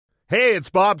Hey, it's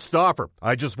Bob Stauffer.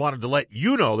 I just wanted to let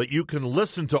you know that you can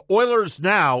listen to Oilers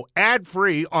Now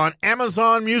ad-free on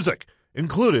Amazon Music,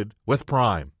 included with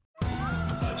Prime.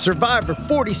 Survivor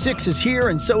 46 is here,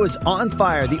 and so is On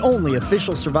Fire, the only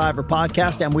official Survivor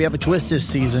podcast, and we have a twist this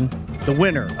season. The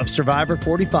winner of Survivor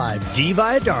 45, Dee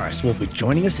Valladares, will be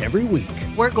joining us every week.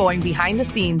 We're going behind the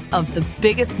scenes of the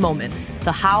biggest moments,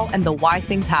 the how and the why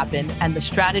things happen, and the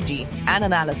strategy and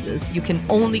analysis you can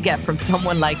only get from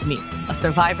someone like me, a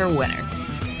Survivor winner.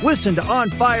 Listen to On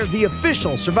Fire, the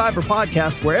official Survivor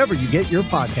podcast, wherever you get your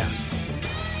podcast.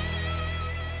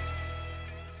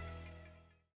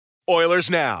 Oilers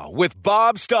Now with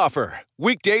Bob Stauffer.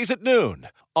 Weekdays at noon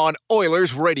on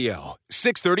Oilers Radio,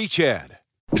 630 CHED.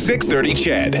 630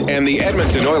 CHED and the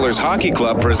Edmonton Oilers Hockey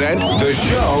Club present the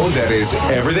show that is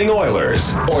everything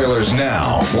Oilers. Oilers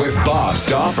Now with Bob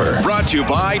Stauffer. Brought to you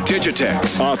by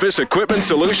Digitex. Office Equipment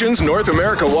Solutions North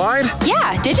America wide?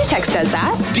 Yeah, Digitex does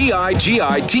that.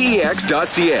 digitex.ca.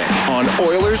 On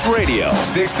Oilers Radio,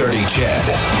 630 CHED.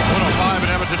 105 in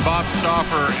Edmonton, Bob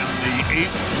Stauffer in the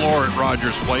 8th floor at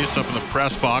Rogers Place up in the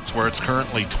press box where it's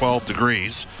currently 12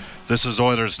 degrees. This is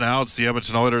Oilers Now. It's the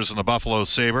Edmonton Oilers and the Buffalo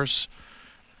Sabres.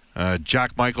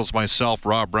 Jack Michaels, myself,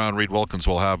 Rob Brown, Reed Wilkins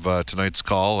will have tonight's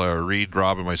call. Reed,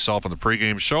 Rob, and myself on the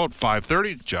pregame show at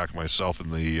 5:30. Jack, myself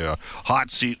in the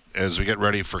hot seat as we get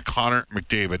ready for Connor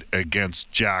McDavid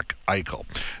against Jack Eichel.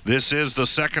 This is the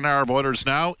second hour of Oilers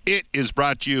Now. It is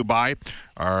brought to you by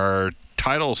our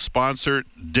title sponsor,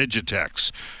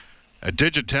 Digitex. At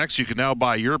Digitex, you can now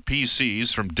buy your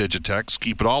PCs from Digitex.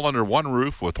 Keep it all under one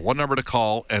roof with one number to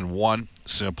call and one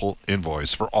simple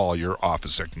invoice for all your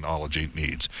office technology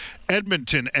needs.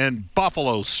 Edmonton and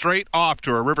Buffalo straight off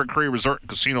to our River Cree Resort and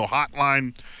Casino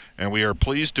hotline, and we are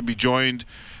pleased to be joined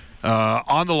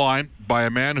on the line by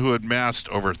a man who had amassed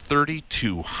over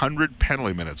 3,200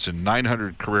 penalty minutes in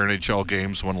 900 career NHL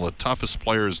games, one of the toughest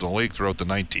players in the league throughout the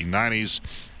 1990s.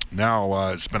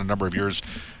 Now spent a number of years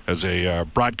as a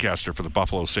broadcaster for the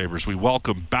Buffalo Sabres. We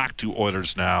welcome back to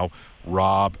Oilers Now,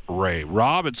 Rob Ray.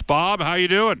 Rob, it's Bob. How you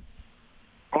doing?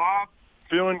 Bob,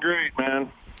 feeling great,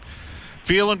 man.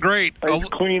 Feeling great. It's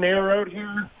clean air out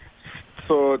here,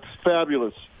 so it's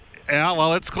fabulous. Yeah,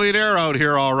 well, it's clean air out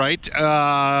here, all right.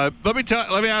 Let me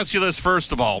ask you this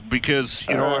first of all, because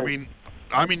I mean,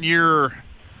 I'm in year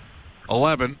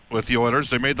 11 with the Oilers.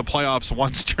 They made the playoffs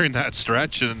once during that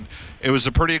stretch, and it was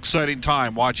a pretty exciting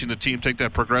time watching the team take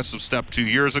that progressive step 2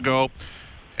 years ago,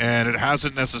 and it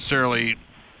hasn't necessarily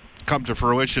come to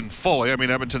fruition fully. I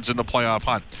mean, Edmonton's in the playoff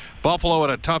hunt. Buffalo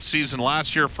had a tough season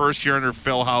last year, first year under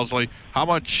Phil Housley. How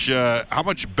much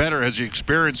better has the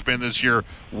experience been this year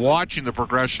watching the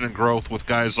progression and growth with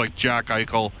guys like Jack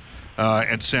Eichel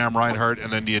and Sam Reinhart,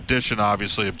 and then the addition,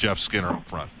 obviously, of Jeff Skinner up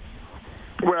front?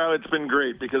 Well, it's been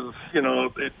great because,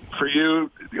 for you,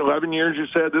 11 years you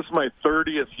said, this is my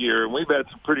 30th year, and we've had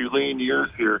some pretty lean years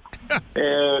here.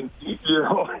 And,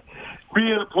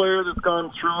 being a player that's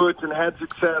gone through it and had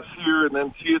success here and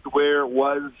then see it the way it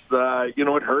was,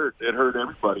 it hurt. It hurt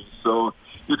everybody. So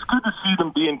it's good to see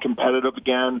them being competitive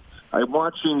again. I'm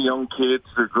watching young kids.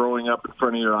 They're growing up in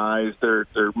front of your eyes. They're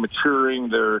maturing.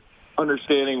 They're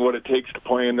understanding what it takes to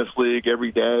play in this league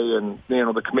every day and,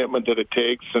 the commitment that it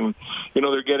takes. And,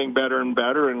 they're getting better and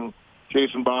better. And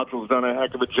Jason Bottrell's done a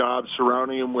heck of a job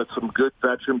surrounding him with some good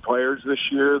veteran players this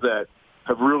year that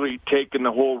have really taken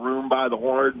the whole room by the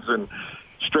horns and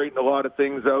straightened a lot of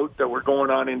things out that were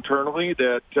going on internally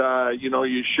that,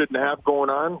 you shouldn't have going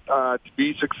on to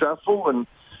be successful. And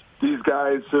these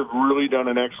guys have really done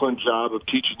an excellent job of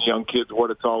teaching young kids what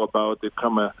it's all about. They've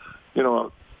come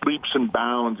leaps and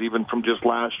bounds even from just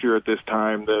last year at this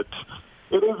time that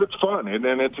it's fun and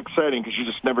it's exciting because you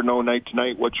just never know night to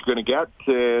night what you're going to get.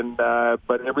 And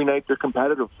but every night they're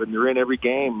competitive and they're in every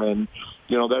game. And,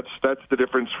 that's the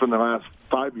difference from the last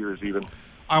 5 years even.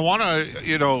 I want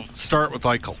to, start with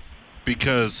Eichel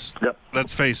because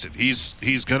let's face it,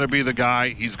 he's going to be the guy.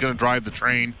 He's going to drive the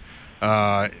train.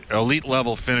 Elite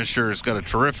level finisher. Has got a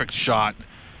terrific shot,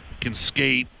 can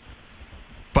skate.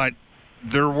 But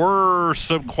there were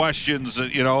some questions,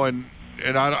 and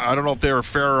I don't know if they were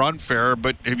fair or unfair,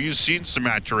 but have you seen some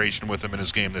maturation with him in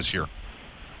his game this year?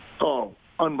 Oh,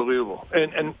 unbelievable.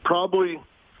 And probably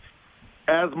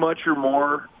as much or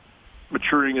more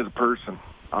maturing as a person.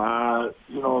 There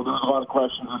was a lot of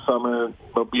questions this summer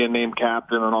about being named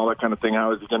captain and all that kind of thing.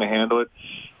 How is he going to handle it?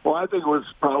 Well, I think it was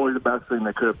probably the best thing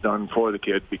they could have done for the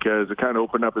kid because it kind of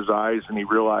opened up his eyes and he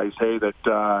realized, hey,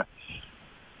 that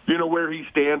where he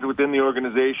stands within the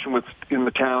organization, in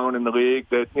the town, in the league,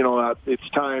 that, it's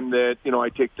time that, I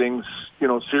take things,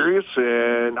 serious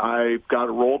and I've got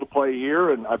a role to play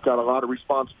here and I've got a lot of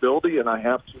responsibility and I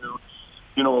have to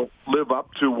live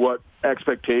up to what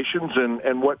expectations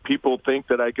and what people think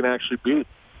that I can actually be.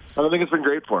 I think it's been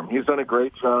great for him. He's done a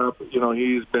great job.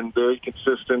 He's been very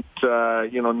consistent,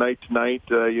 night to night,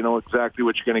 exactly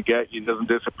what you're going to get. He doesn't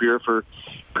disappear for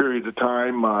periods of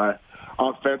time.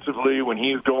 Offensively, when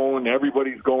he's going,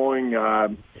 everybody's going.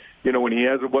 When he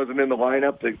wasn't in the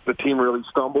lineup, the team really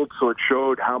stumbled, so it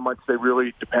showed how much they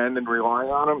really depend and rely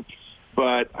on him.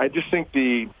 But I just think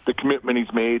the commitment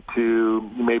he's made to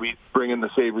maybe bringing the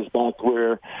Sabres back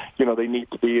where, they need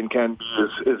to be and can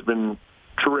be has been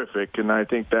terrific. And I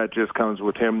think that just comes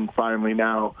with him finally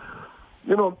now,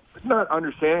 not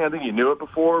understanding. I think he knew it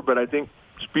before, but I think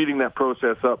speeding that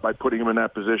process up by putting him in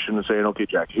that position and saying, okay,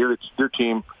 Jack, here it's your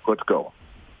team, let's go.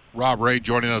 Rob Ray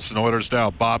joining us in Oilers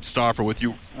Now. Bob Stauffer with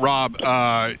you. Rob,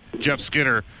 Jeff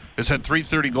Skinner has had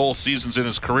 330-goal seasons in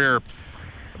his career,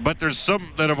 but there's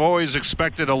some that have always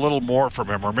expected a little more from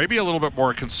him, or maybe a little bit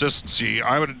more consistency.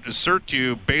 I would assert to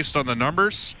you, based on the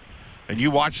numbers, and you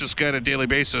watch this guy on a daily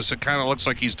basis, it kind of looks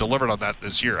like he's delivered on that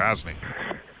this year, hasn't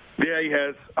he? Yeah, he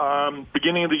has.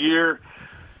 Beginning of the year,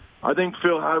 I think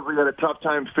Phil Housley had a tough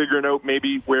time figuring out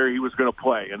maybe where he was going to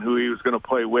play and who he was going to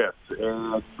play with.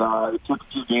 And it took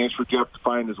a few games for Jeff to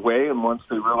find his way, and once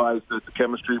they realized that the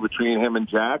chemistry between him and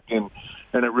Jack, and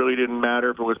it really didn't matter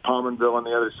if it was Pominville on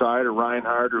the other side or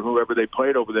Reinhart or whoever they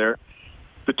played over there,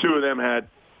 the two of them had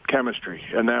chemistry,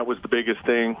 and that was the biggest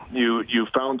thing. You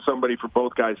found somebody for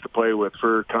both guys to play with.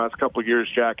 For the last couple of years,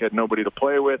 Jack had nobody to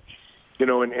play with,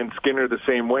 and Skinner the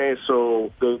same way,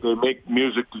 so they make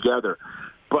music together.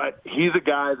 But he's a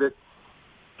guy that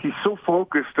he's so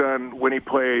focused on when he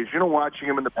plays. Watching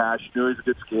him in the past, he's a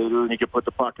good skater and he can put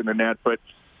the puck in the net. But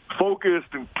focused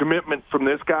and commitment from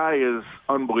this guy is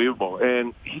unbelievable.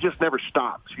 And he just never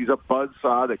stops. He's a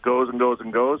buzzsaw that goes and goes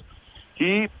and goes.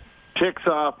 He ticks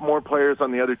off more players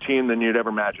on the other team than you'd ever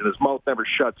imagine. His mouth never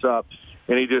shuts up.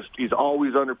 And he's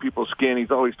always under people's skin.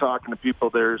 He's always talking to people.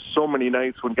 There's so many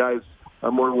nights when guys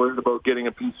are more worried about getting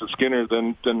a piece of Skinner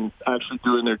than actually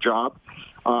doing their job.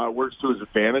 Works to his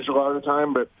advantage a lot of the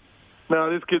time, but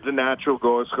no, this kid's a natural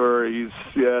goal scorer.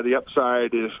 The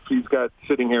upside is he's got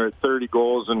sitting here at 30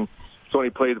 goals and he's only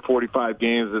played 45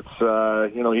 games.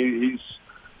 It's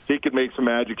he could make some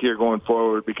magic here going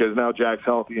forward because now Jack's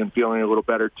healthy and feeling a little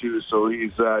better too. So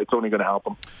it's only going to help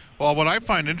him. Well, what I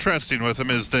find interesting with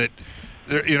him is that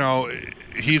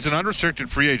he's an unrestricted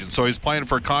free agent, so he's playing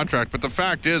for a contract. But the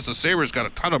fact is, the Sabres got a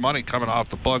ton of money coming off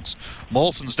the books.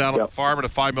 Molson's down on the farm at a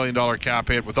 $5 million cap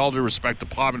hit. With all due respect to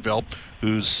Pominville,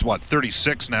 who's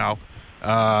 36 now,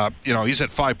 he's at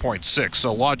 5.6.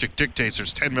 So logic dictates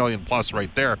there's $10 million plus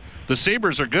right there. The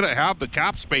Sabres are going to have the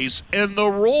cap space and the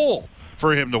role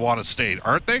for him to want to stay,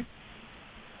 aren't they?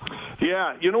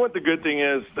 Yeah, you know what the good thing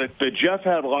is that Jeff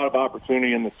had a lot of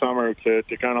opportunity in the summer to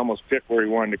kind of almost pick where he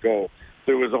wanted to go.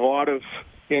 There was a lot of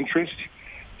interest.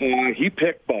 He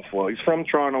picked Buffalo. He's from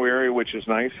Toronto area, which is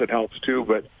nice. It helps too.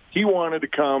 But he wanted to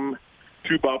come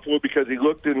to Buffalo because he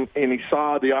looked and he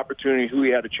saw the opportunity, who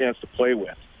he had a chance to play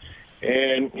with.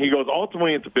 And he goes,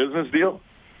 ultimately, it's a business deal.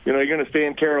 You're going to stay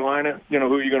in Carolina. Who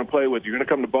are you going to play with? You're going to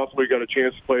come to Buffalo. You got a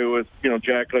chance to play with,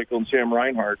 Jack Eichel and Sam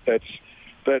Reinhart. That's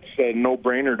a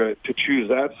no-brainer to choose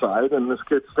that side. And this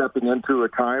kid's stepping into a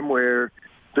time where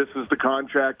this is the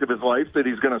contract of his life that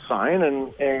he's going to sign,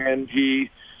 and he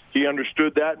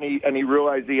understood that, and he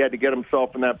realized he had to get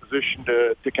himself in that position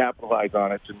to capitalize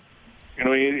on it.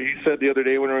 And he said the other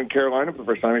day when we were in Carolina for the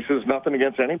first time, he says nothing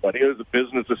against anybody. It was a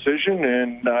business decision,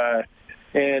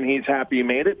 and he's happy he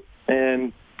made it.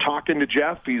 And talking to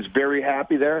Jeff, he's very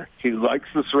happy there. He likes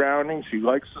the surroundings. He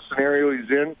likes the scenario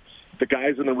he's in. The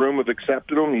guys in the room have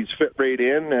accepted him. He's fit right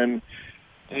in, and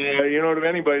to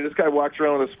anybody, this guy walks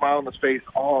around with a smile on his face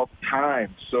all the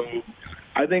time. So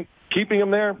I think keeping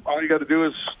him there, all you got to do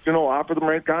is, offer the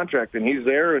right contract, and he's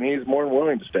there, and he's more than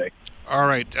willing to stay. All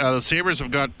right. The Sabres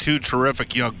have got two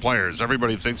terrific young players.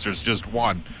 Everybody thinks there's just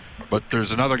one, but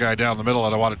there's another guy down the middle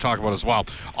that I want to talk about as well.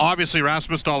 Obviously,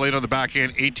 Rasmus Dahlin on the back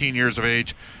end, 18 years of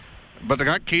age. But they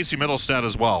got Casey Mittelstadt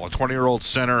as well, a 20-year-old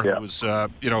center who was,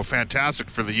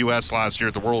 fantastic for the U.S. last year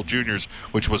at the World Juniors,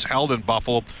 which was held in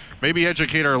Buffalo. Maybe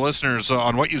educate our listeners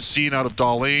on what you've seen out of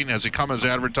Dahlin. Has he come as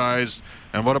advertised?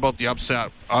 And what about the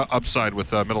upside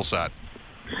with Mittelstadt?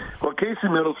 Well, Casey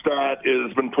Mittelstadt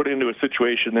has been put into a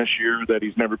situation this year that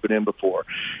he's never been in before.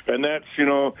 And that's,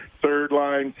 third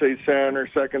line, say center,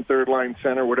 second, third line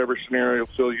center, whatever scenario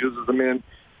Phil uses them in.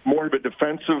 More of a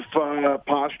defensive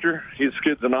posture. His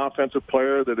kid's an offensive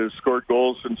player that has scored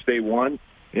goals since day one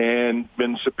and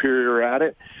been superior at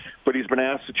it. But he's been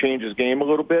asked to change his game a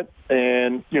little bit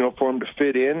and, for him to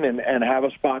fit in and have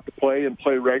a spot to play and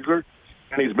play regular.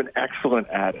 and he's been excellent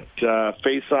at it.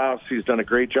 Face-offs, he's done a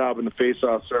great job in the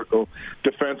face-off circle.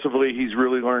 Defensively, he's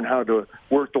really learned how to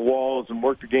work the walls and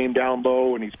work the game down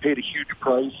low, and he's paid a huge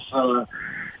price.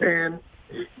 And,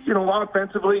 you know,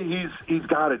 offensively, he's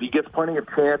got it. He gets plenty of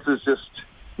chances. Just,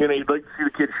 you know, you'd like to see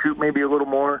the kid shoot maybe a little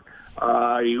more.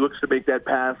 He looks to make that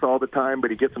pass all the time,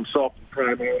 but he gets himself in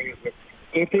prime areas.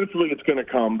 Offensively, it's going to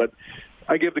come, but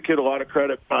I give the kid a lot of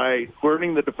credit by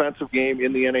learning the defensive game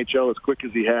in the NHL as quick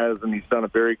as he has, and he's done a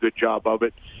very good job of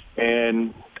it.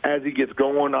 And as he gets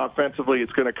going offensively,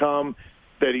 it's going to come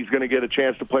that he's going to get a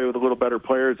chance to play with a little better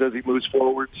players as he moves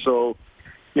forward. So,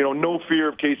 you know, no fear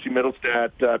of Casey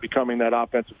Mittelstadt becoming that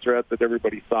offensive threat that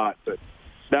everybody thought. But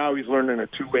now he's learning a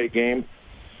two-way game.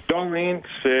 Darlene,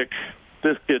 sick.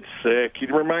 This kid's sick. He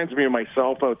reminds me of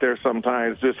myself out there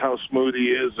sometimes, just how smooth he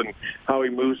is and how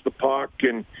he moves the puck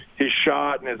and his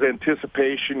shot and his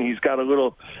anticipation. He's got a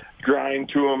little grind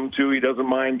to him, too. He doesn't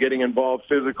mind getting involved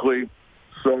physically.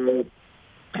 So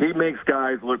he makes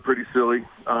guys look pretty silly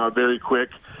very quick.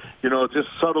 You know, just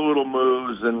subtle little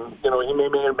moves. And, you know, he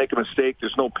may make a mistake.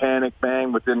 There's no panic,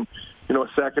 bang. Within, you know, a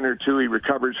second or two, he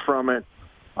recovers from it.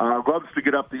 Loves to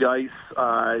get up the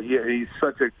ice. He's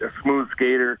such a smooth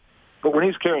skater. But when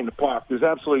he's carrying the puck, there's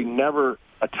absolutely never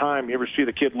a time you ever see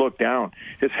the kid look down.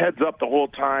 His head's up the whole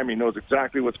time. He knows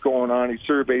exactly what's going on. He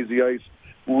surveys the ice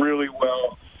really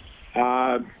well.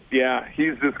 Yeah,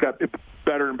 he's just got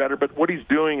better and better. But what he's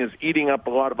doing is eating up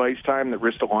a lot of ice time that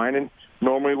Ristolainen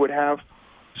normally would have.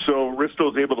 So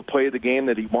Risto's able to play the game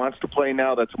that he wants to play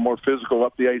now. That's a more physical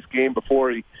up-the-ice game.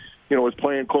 Before he, you know, was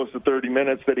playing close to 30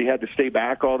 minutes that he had to stay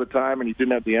back all the time and he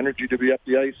didn't have the energy to be up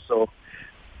the ice. So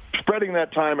spreading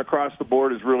that time across the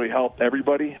board has really helped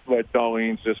everybody, but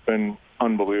Darlene's just been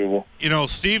unbelievable. You know,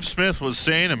 Steve Smith was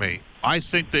saying to me, I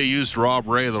think they used Rob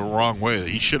Ray the wrong way.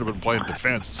 He should have been playing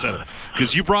defense instead of,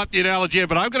 because you brought the analogy in,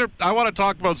 but I want to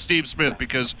talk about Steve Smith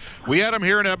because we had him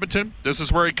here in Edmonton. This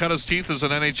is where he cut his teeth as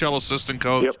an NHL assistant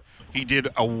coach. Yep. He did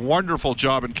a wonderful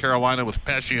job in Carolina with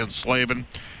Pesce and Slavin,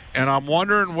 and I'm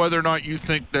wondering whether or not you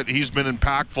think that he's been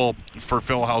impactful for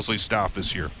Phil Housley's staff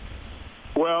this year.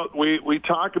 Well, we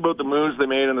talked about the moves they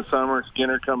made in the summer,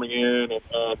 Skinner coming in,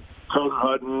 and Carter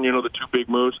Hutton, you know, the two big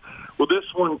moves. Well, this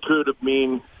one could have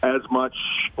mean as much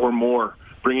or more,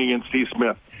 bringing in Steve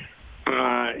Smith.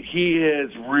 He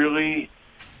has really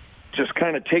just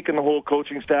kind of taken the whole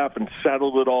coaching staff and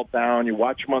settled it all down. You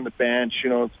watch him on the bench, you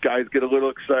know, guys get a little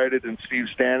excited, and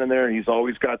Steve's standing there, and he's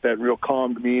always got that real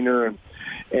calm demeanor,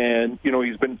 and you know,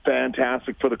 he's been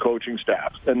fantastic for the coaching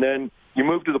staff. And then you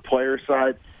move to the player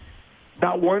side.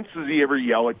 Not once does he ever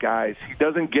yell at guys. He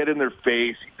doesn't get in their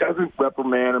face. He doesn't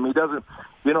reprimand them. He doesn't,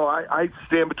 you know, I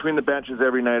stand between the benches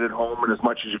every night at home and as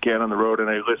much as you can on the road, and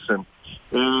I listen.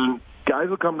 And guys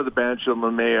will come to the bench and they'll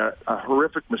make a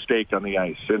horrific mistake on the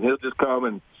ice. And he'll just come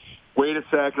and wait a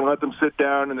second, let them sit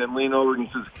down, and then lean over and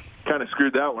he says, kind of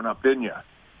screwed that one up, didn't you?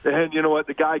 And you know what?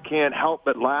 The guy can't help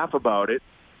but laugh about it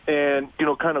and, you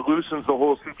know, kind of loosens the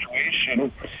whole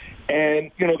situation.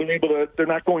 And, you know, they're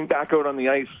not going back out on the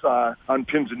ice on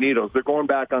pins and needles. They're going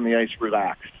back on the ice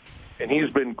relaxed. And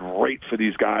he's been great for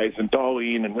these guys. And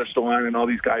Darlene and Ristolainen and all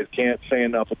these guys can't say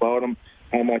enough about him,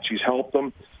 how much he's helped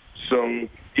them. So,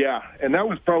 yeah, and that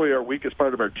was probably our weakest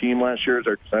part of our team last year is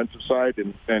our defensive side.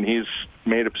 And he's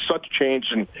made such a change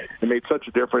and made such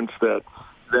a difference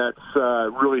that's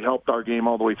really helped our game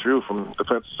all the way through from the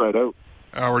defensive side out.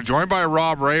 We're joined by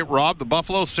Rob Ray. Rob, the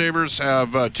Buffalo Sabres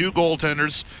have two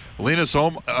goaltenders. Linus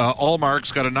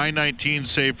Ullmark's got a .919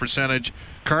 save percentage.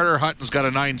 Carter Hutton's got a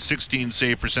 .916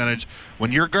 save percentage.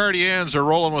 When your Gardiens are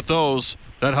rolling with those,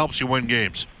 that helps you win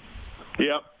games.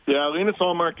 Yep. Yeah, Linus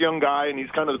Ullmark, young guy, and he's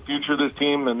kind of the future of this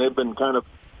team, and they've been kind of,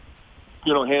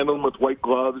 you know, handling with white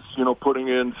gloves, you know, putting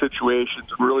in situations,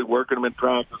 really working him in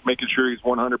practice, making sure he's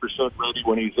 100% ready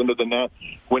when he's into the net.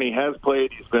 When he has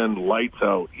played, he's been lights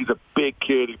out. He's a big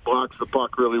kid. He blocks the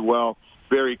puck really well,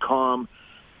 very calm.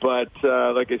 But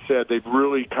like I said, they've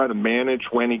really kind of managed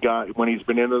when he's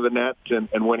been into the net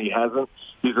and when he hasn't.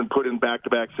 He's been put in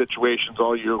back-to-back situations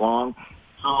all year long.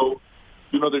 So,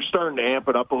 you know, they're starting to amp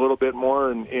it up a little bit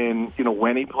more in you know,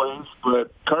 when he plays.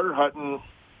 But Carter Hutton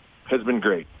has been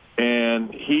great.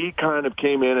 And he kind of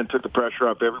came in and took the pressure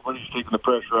off. Everybody's taking the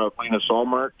pressure off Linus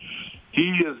Ullmark.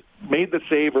 He has made the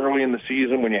save early in the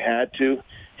season when you had to.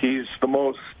 He's the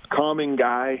most calming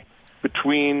guy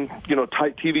between, you know,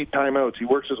 TV timeouts. He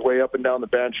works his way up and down the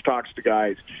bench, talks to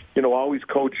guys, you know, always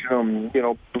coaching them. You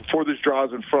know, before there's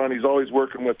draws in front, he's always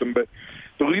working with them. But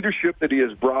the leadership that he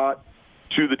has brought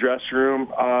to the dressing room,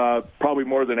 probably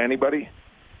more than anybody,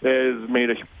 has made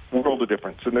a world of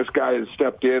difference. And this guy has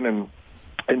stepped in and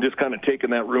just kind of taken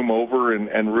that room over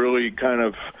and really kind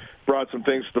of brought some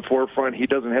things to the forefront. He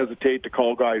doesn't hesitate to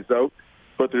call guys out,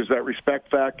 but there's that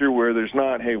respect factor where there's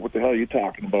not, hey, what the hell are you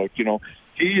talking about? You know,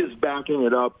 he is backing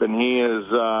it up, and he is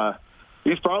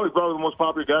he's probably the most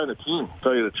popular guy on the team, to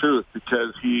tell you the truth,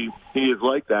 because he is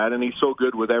like that, and he's so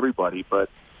good with everybody. But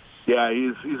yeah,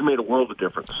 he's made a world of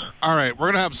difference. All right, we're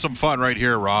going to have some fun right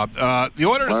here, Rob. The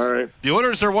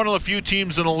Oilers are one of the few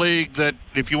teams in the league that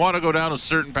if you want to go down a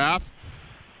certain path,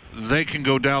 they can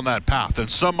go down that path. And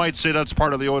some might say that's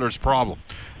part of the Oilers' problem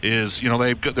is, you know,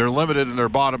 they're limited in their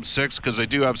bottom six because they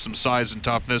do have some size and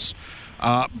toughness.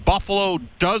 Buffalo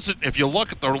doesn't, if you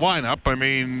look at their lineup, I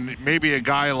mean, maybe a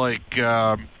guy like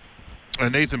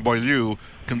Nathan Beaulieu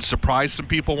can surprise some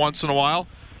people once in a while.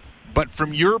 But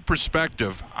from your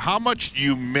perspective, how much do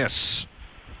you miss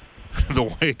the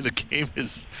way the game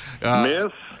is?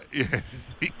 Miss? Yeah,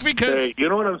 because hey, you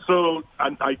know what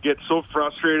I get so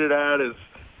frustrated at is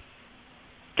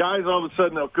guys all of a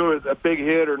sudden they'll go with a big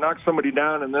hit or knock somebody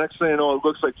down, and the next thing you know, it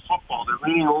looks like football. They're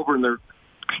leaning over and they're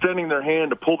extending their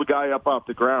hand to pull the guy up off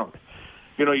the ground.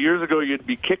 You know, years ago you'd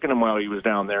be kicking him while he was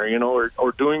down there, you know,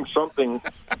 or doing something.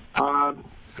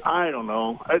 I don't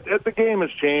know. The game has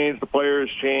changed. The player has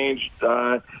changed.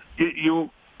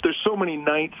 There's so many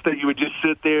nights that you would just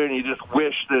sit there and you just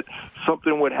wish that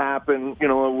something would happen, you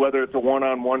know, whether it's a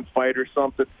one-on-one fight or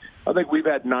something. I think we've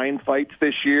had 9 fights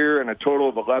this year and a total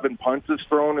of 11 punches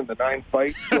thrown in the 9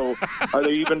 fights. So are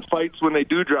they even fights when they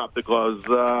do drop the gloves?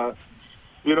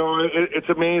 You know, it's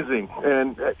amazing.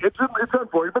 And it's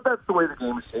unfortunate, but that's the way the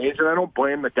game has changed. And I don't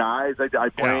blame the guys. I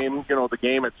blame, you know, the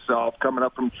game itself coming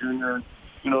up from junior.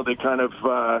 You know, they kind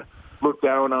of look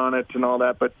down on it and all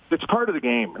that, but it's part of the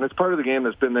game, and it's part of the game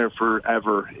that's been there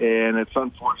forever, and it's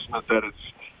unfortunate that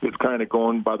it's kind of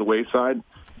going by the wayside.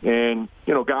 And,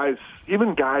 you know,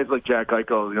 even guys like Jack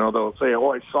Eichel, you know, they'll say,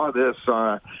 oh, I saw this,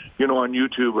 you know, on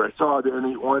YouTube, or I saw it, and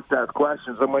he wants to ask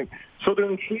questions. I'm like, so they're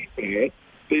intrigued by it.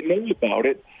 They know about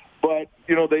it. But,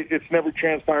 you know, it's never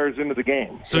transpires into the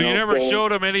game. So you never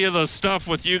showed them any of the stuff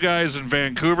with you guys in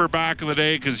Vancouver back in the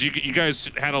day? Because you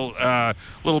guys had a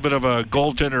little bit of a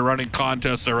goaltender running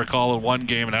contest, I recall, in one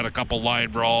game and had a couple line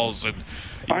brawls. And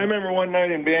I remember one night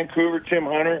in Vancouver, Tim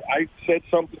Hunter, I said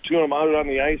something to him out on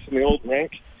the ice in the old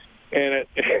rink, and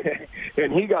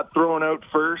and he got thrown out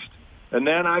first. And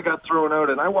then I got thrown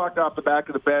out, and I walked off the back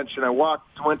of the bench, and I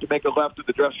went to make a left at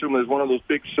the dressing room. There's one of those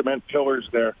big cement pillars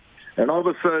there. And all of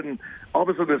a sudden,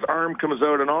 this arm comes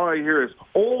out, and all I hear is,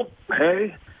 oh,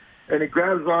 hey. And he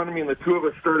grabs onto me, and the two of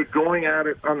us started going at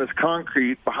it on this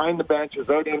concrete behind the benches,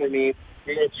 out underneath.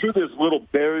 We went through this little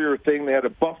barrier thing. They had a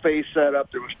buffet set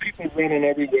up. There was people running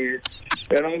everywhere.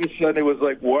 And all of a sudden, it was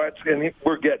like, what? And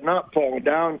we're getting up, falling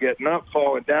down, getting up,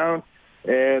 falling down.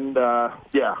 And,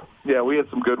 yeah, we had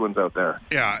some good ones out there.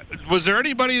 Yeah. Was there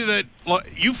anybody that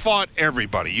 – you fought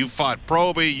everybody. You fought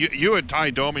Proby. You and Ty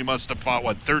Domi must have fought,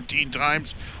 13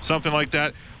 times? Something like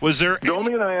that. Was there –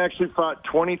 Domi and I actually fought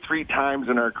 23 times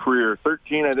in our career.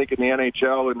 13, I think, in the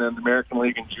NHL and then the American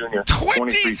League and Junior.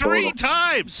 23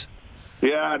 times?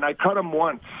 Yeah, and I cut him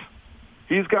once.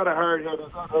 He's got a hard head.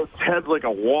 His head's like a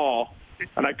wall.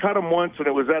 And I cut him once, and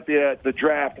it was at the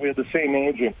draft. We had the same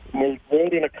agent. We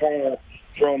rode in a car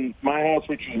from my house,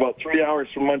 which is about 3 hours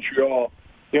from Montreal.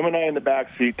 Him and I in the back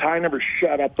seat. Ty never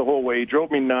shut up the whole way. He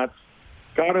drove me nuts.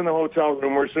 Got in the hotel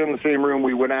room. We're sitting in the same room.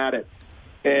 We went at it.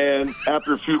 And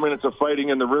after a few minutes of fighting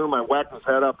in the room, I whacked his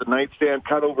head off the nightstand,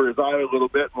 cut over his eye a little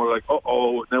bit, and we're like,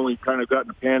 uh-oh. And then we kind of got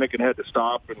in a panic and had to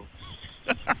stop.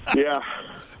 And yeah.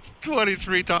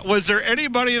 23 times. Was there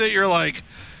anybody that you're like,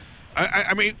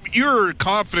 I mean, you're a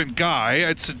confident guy.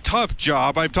 It's a tough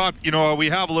job. I've talked, you know, we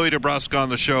have Louis DeBrusk on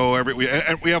the show and we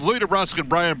have Louis DeBrusk and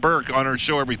Brian Burke on our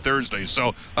show every Thursday.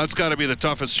 So that's got to be the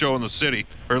toughest show in the city,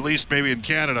 or at least maybe in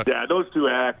Canada. Yeah, those two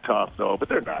act tough though, but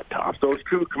they're not tough. Those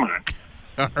two, come on.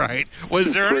 All right.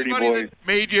 Was there anybody that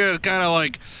made you kind of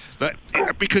like that?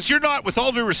 Because you're not, with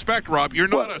all due respect, Rob, you're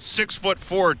not a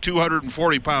 6'4",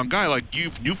 240-pound guy. Like you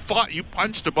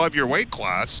punched above your weight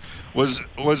class. Was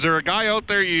there a guy out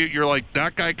there you're like,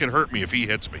 that guy could hurt me if he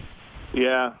hits me?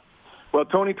 Yeah. Well,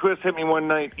 Tony Twist hit me one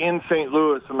night in St.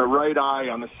 Louis in the right eye,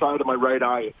 on the side of my right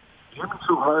eye. He hit me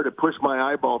so hard it pushed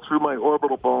my eyeball through my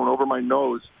orbital bone over my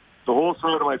nose. The whole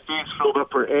side of my face filled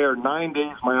up for air. 9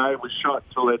 days my eye was shut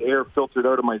until that air filtered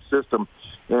out of my system,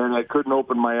 and I couldn't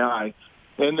open my eye.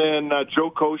 And then Joe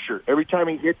Kosher, every time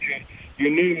he hit you, you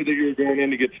knew that you were going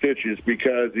in to get stitches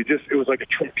because it was like a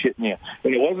truck hitting you.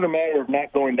 And it wasn't a matter of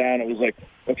not going down. It was like,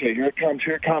 okay, here it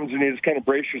comes, and you just kind of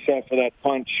brace yourself for that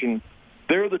punch. And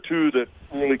they're the two that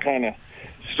really kind of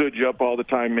stood you up all the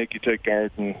time, make you take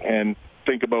guard. And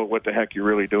think about what the heck you're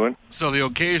really doing. So the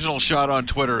occasional shot on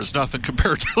Twitter is nothing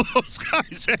compared to those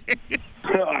guys, eh?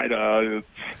 I know.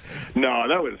 No,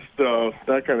 that was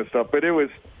that kind of stuff. But it was,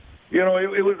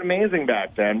 it was amazing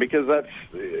back then because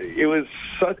it was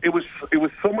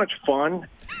so much fun.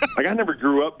 Like, I never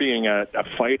grew up being a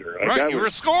fighter. Like, right, you were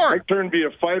a scorer. I turned to be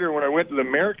a fighter when I went to the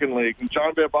American League, and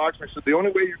John Van Boxmeer said, the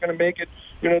only way you're going to make it,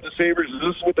 the Sabres, is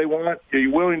this what they want? Are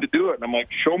you willing to do it? And I'm like,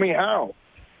 show me how.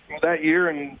 That year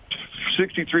in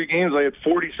 63 games, I had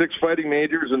 46 fighting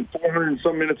majors and 400 and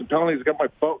some minutes of penalties. I got my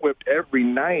butt whipped every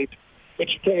night. But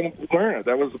you can't learn it.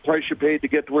 That was the price you paid to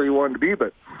get to where you wanted to be.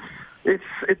 But it's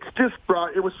just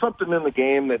brought. It was something in the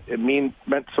game that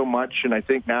meant so much. And I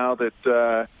think now that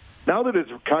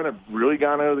it's kind of really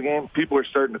gone out of the game, people are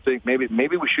starting to think maybe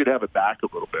we should have it back a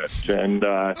little bit. And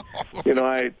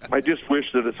I just wish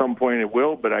that at some point it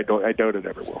will, but I doubt it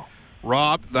ever will.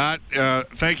 Rob,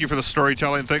 thank you for the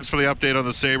storytelling. Thanks for the update on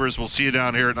the Sabres. We'll see you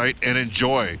down here at night, and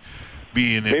enjoy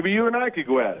being in. Maybe you and I could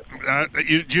go at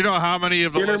it. Do you know how many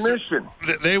of the intermission?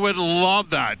 They would love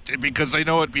that because they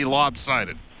know it'd be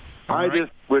lopsided. I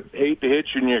just would hate to hit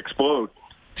you and you explode.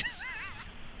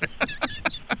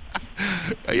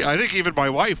 I think even my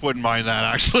wife wouldn't mind that,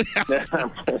 actually.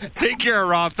 Take care,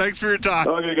 Rob. Thanks for your time.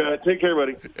 Okay, guys. Take care,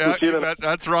 buddy.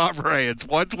 That's Rob Ray. It's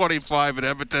 1:25 in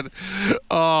Edmonton.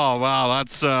 Oh,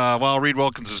 wow. Reed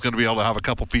Wilkins is going to be able to have a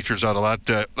couple features out of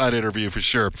that interview for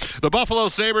sure. The Buffalo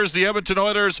Sabres, the Edmonton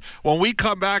Oilers. When we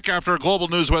come back after a global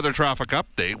news weather traffic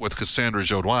update with Cassandra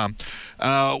Jodoin,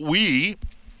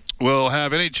 we'll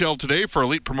have NHL Today for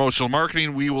Elite Promotional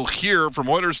Marketing. We will hear from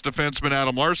Oilers defenseman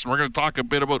Adam Larsson. We're going to talk a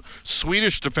bit about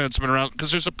Swedish defensemen around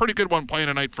because there's a pretty good one playing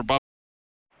tonight for Buffalo.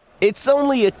 It's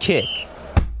only a kick,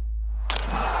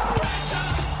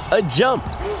 a jump,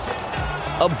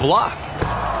 a block.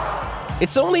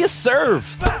 It's only a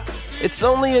serve. It's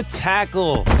only a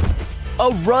tackle,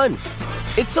 a run.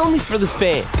 It's only for the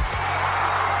fans.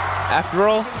 After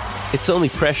all, it's only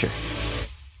pressure.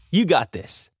 You got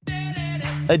this.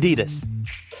 Adidas.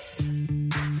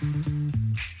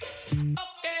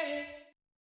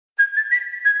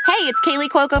 Hey, it's Kaylee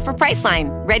Cuoco for Priceline.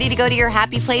 Ready to go to your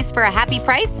happy place for a happy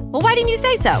price? Well, why didn't you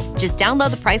say so? Just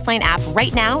download the Priceline app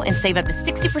right now and save up to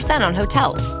 60% on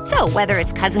hotels. So whether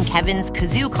it's Cousin Kevin's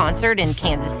Kazoo Concert in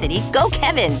Kansas City, go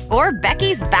Kevin, or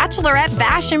Becky's Bachelorette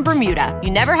Bash in Bermuda,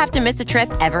 you never have to miss a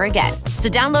trip ever again. So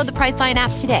download the Priceline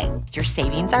app today. Your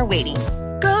savings are waiting.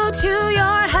 Go to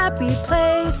your happy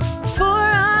place for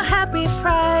a happy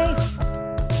price.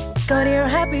 Go to your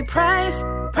happy price,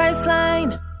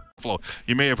 Priceline.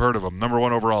 You may have heard of him. Number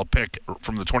 1 overall pick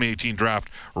from the 2018 draft,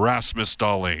 Rasmus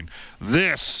Dahlin.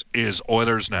 This is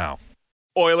Oilers Now.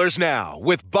 Oilers Now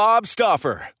with Bob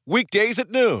Stauffer. Weekdays at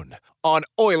noon on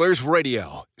Oilers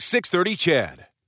Radio, 630 CHED.